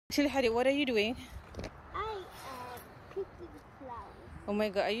Actually, Hadid, what are you doing? I am picking flowers. Oh my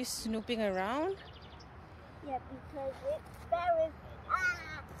god, are you snooping around? Yeah, because there is...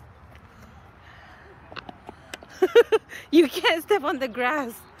 You can't step on the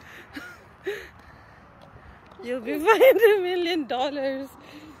grass. You'll be fined $1 million.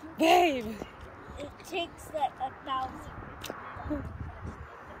 Babe. It takes like 1,000.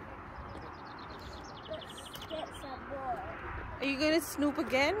 Let's get some more. Are you gonna snoop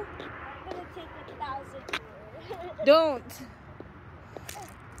again? I'm gonna take 1,000 more. Don't.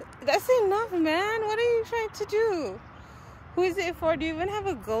 That's enough, man. What are you trying to do? Who is it for? Do you even have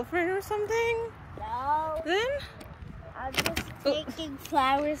a girlfriend or something? No. Then? I'm just taking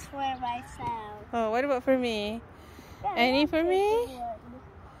flowers for myself. Oh, what about for me? Yeah, Any for me? one.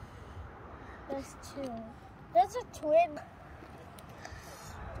 There's two. There's a twin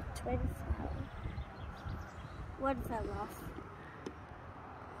flower. One fell off.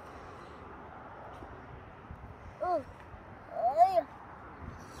 Oh,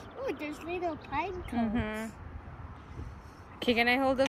 oh, there's little pine cones. Okay, can I hold the